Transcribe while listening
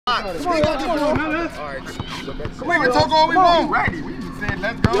We can talk all we want. Ready. We just said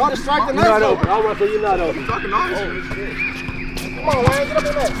let's go. Y'all strike the You're not open. I'll run so you're not open. Come on, Wayne, get up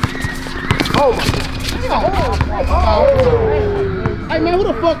in there. Oh my. Hey man, who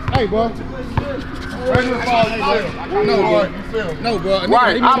the fuck? Hey, bro. No, bro.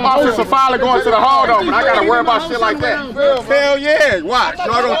 Right, I'm Officer Fowler going to the hall though, but I gotta worry about shit like that. Hell yeah, watch.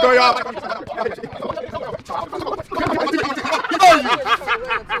 Y'all gonna throw y'all.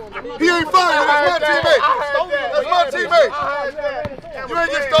 He ain't fired. That's my teammate. That's my teammate. You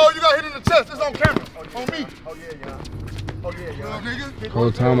ain't get stole. You got hit in the chest. It's on camera. On me. Oh yeah, yeah. Oh yeah, yeah.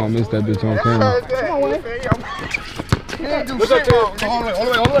 Whole time I missed that bitch on camera. Come on, Wayne. He ain't do shit wrong. All the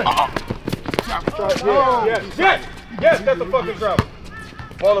way. Yes, that's the fucking trouble.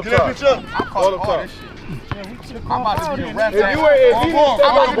 All the time. All the time. I'm about to be the ref. If you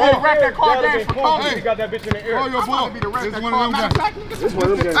ain't ref that car game for Kobe, you got that bitch in the air. I'm about to be the ref that car. This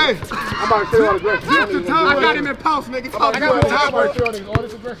one of them guys. Hey, I'm about to say all the aggression. I got him in post, nigga. I got him in post. All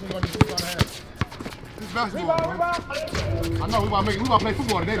this aggression is going to have. This basketball, bro. I know we about to play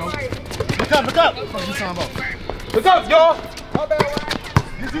football today, though. Look up. What you talking about? Look up, y'all.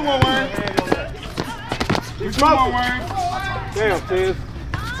 Get you one, Wayne. Get you one, Wayne. Damn, Tiz.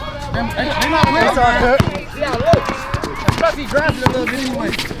 They not playing. Yeah, look. Plus he drafted a little bit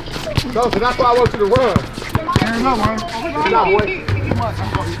anyway. So that's why I want you to run. Hands up, Wayne. Hands up, Wayne.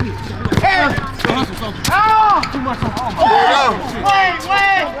 Oh! Too much on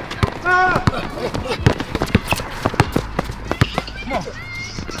Wayne! Come on.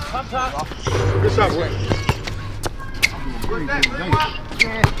 Top. Good shot, Wayne.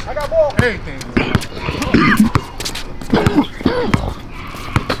 I got ball. Everything.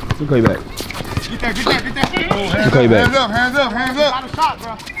 We'll call you back. Get that. We'll call you back. Hands up. Got a shot,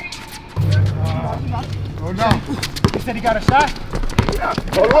 bro. Go down. He said he got a shot?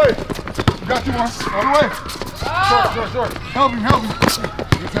 Yeah. All the way. You got you one. All the way. Short. Help him.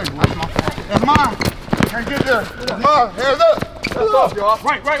 That's mine. Can't get there. That's mine. Hands up. That's off, y'all.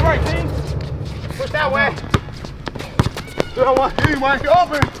 Right, team. Push that way. Do that one. Get him, Wayne. He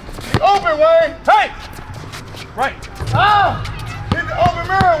open, Wayne. Hey! Right. Oh! Hit the open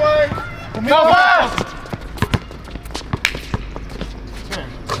mirror, Wayne. No fast!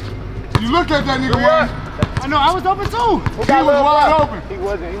 You look at that nigga, Wayne. I know, I was open too. He was wide open. He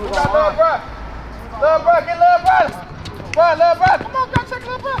wasn't. He was got on Lil Bro. Get Lil Bro. Lil Bro. Come on, go check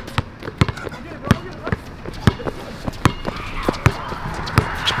Lil Bro.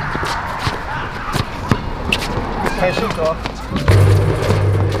 Can't shoot, dog.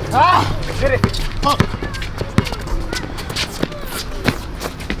 Get it. Fuck.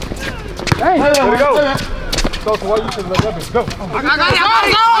 Hey, Here we go. So why you should let that bitch go? I got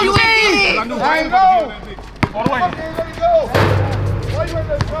it. You in. Wayne, go. All the way. Let it go. Why you ain't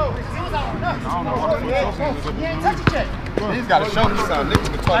let it go? He ain't touch it yet. He's got to show me something. Niggas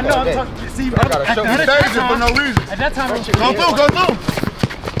can talk I know, all I'm day. talking. See, I got to show you. He saves it for no reason. At that time, Go through.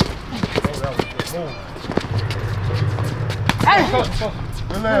 Hey!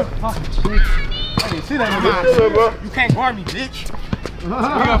 Hey, see that nigga, bro? You can't guard me, bitch. We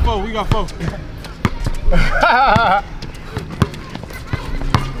got four. What we got?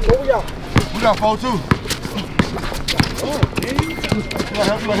 We got four too.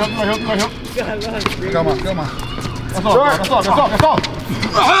 Help. Come on. That's all.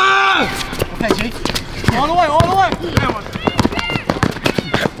 Okay, G. All the way.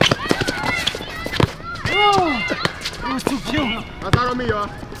 It was too cute. That's not on me, y'all.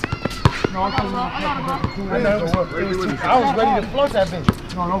 No, I was ready to float that bitch.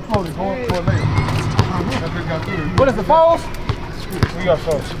 No float it. Go for it later. That bitch got through. What is the falls? We got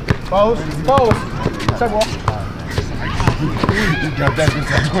four. Falls. Check ball. You got that bitch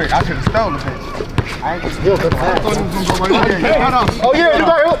that quick. I could have stolen it. I ain't gonna steal the pass. I thought he was gonna go right there. Oh yeah, you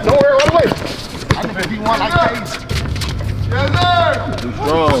got it. Don't worry, all the way. I can bet he won like crazy. Yes, sir.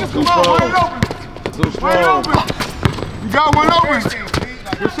 Too strong. Too strong. You got one open.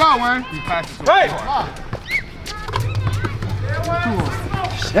 Good shot, Wayne. Hey!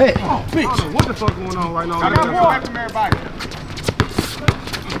 Shit. Oh, bitch. What the fuck going on right now? I got one back from everybody.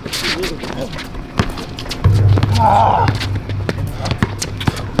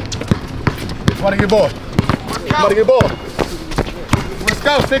 Somebody get ball. Let's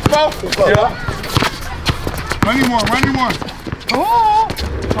go. 6-4. Yeah. Run you one. Oh!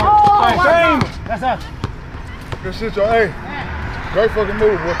 Hey, that's us. Good shit, y'all. Hey. Great fucking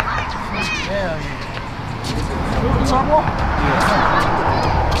move, boy. Yeah.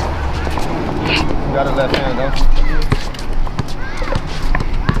 You got a left hand, though.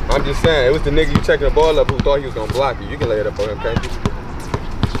 I'm just saying, it was the nigga you checking the ball up who thought he was gonna block you. You can lay it up on him, can't you?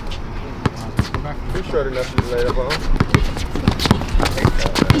 He's short enough to lay up on.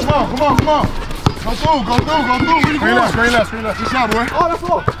 Come on. Go through. Screen left. Good shot, boy. Oh, that's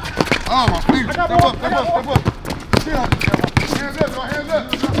all. Oh, my feet. Step up. Hands up.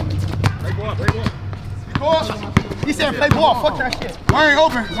 Play ball. He said play ball. Fuck that shit. Wayne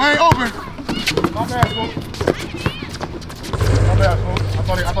open. My bad, folks.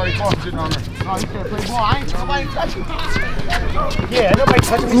 I thought he caught some shit down there. No, he said play ball. Nobody touching. Yeah, ain't nobody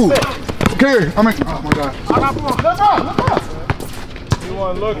touching me. Okay, oh my God. I got ball. Look up. He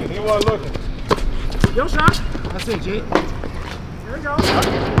wasn't looking. Yo, shot. That's it, G. Here we go.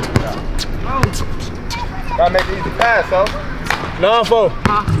 Gotta make the easy pass, though. 9-4.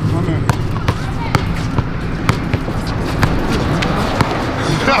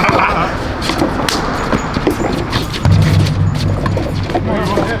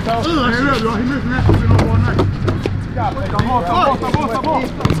 He missed that shit all night.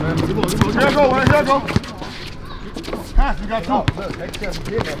 Here go. Pass, you got two.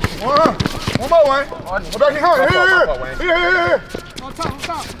 One more, Wayne. Back here. On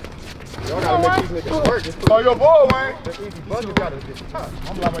top. Y'all gotta make these niggas work. Oh, your ball, Wayne. This easy buzzer gotta get tough.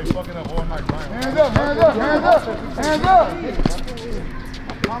 I'm like, he's fucking up all night, Brian. Hands up.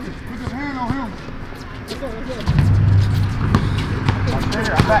 Put your hand on him.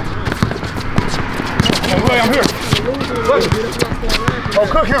 I'm back. Hey, I'm here. Oh,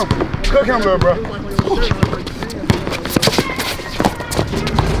 cook him, little bro.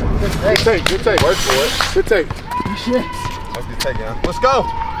 Good take. Work for it. Good take. Let's just take it. Let's go.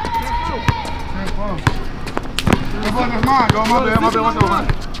 That's mine, dog. My bad. What's up, man?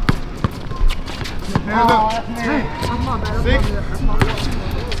 Hands up.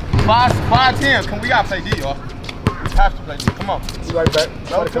 5-10. We gotta play D, y'all. We have to play D. Come on. You right back.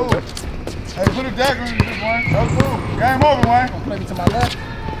 That was cool. Hey, put a dagger in this, Wayne. That was cool. Game over, Wayne. Play me to my left.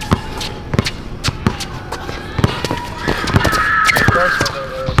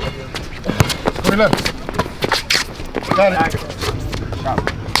 Put it left. Got it.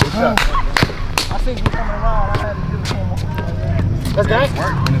 I think we're coming around. I had to do some more. That's nice.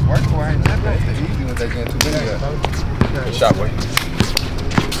 When it's work for it, it's easy when they get too many. Good shot, boy.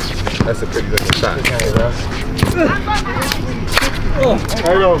 That's a pretty looking shot.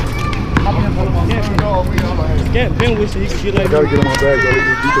 There you go. Can't Ben wish he could get like I gotta get in my bag, though.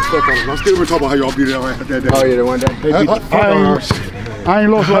 You can fuck on it. I'm still talking about how y'all beat it out that day. Oh, yeah, the one day. I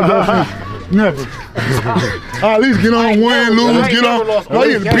ain't lost like that since. Never. At least get on, win, lose, get on. No,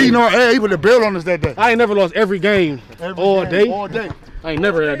 he was beating our ass. He put the belt on us that day. I ain't never lost every game all day. All day. I ain't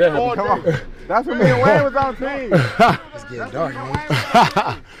never had that happen. That's when me and Wayne was on team. It's getting dark,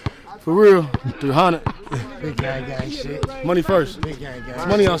 man. For real, 300. Big gang shit. Money first. Big gang.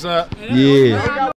 Money outside. Yeah.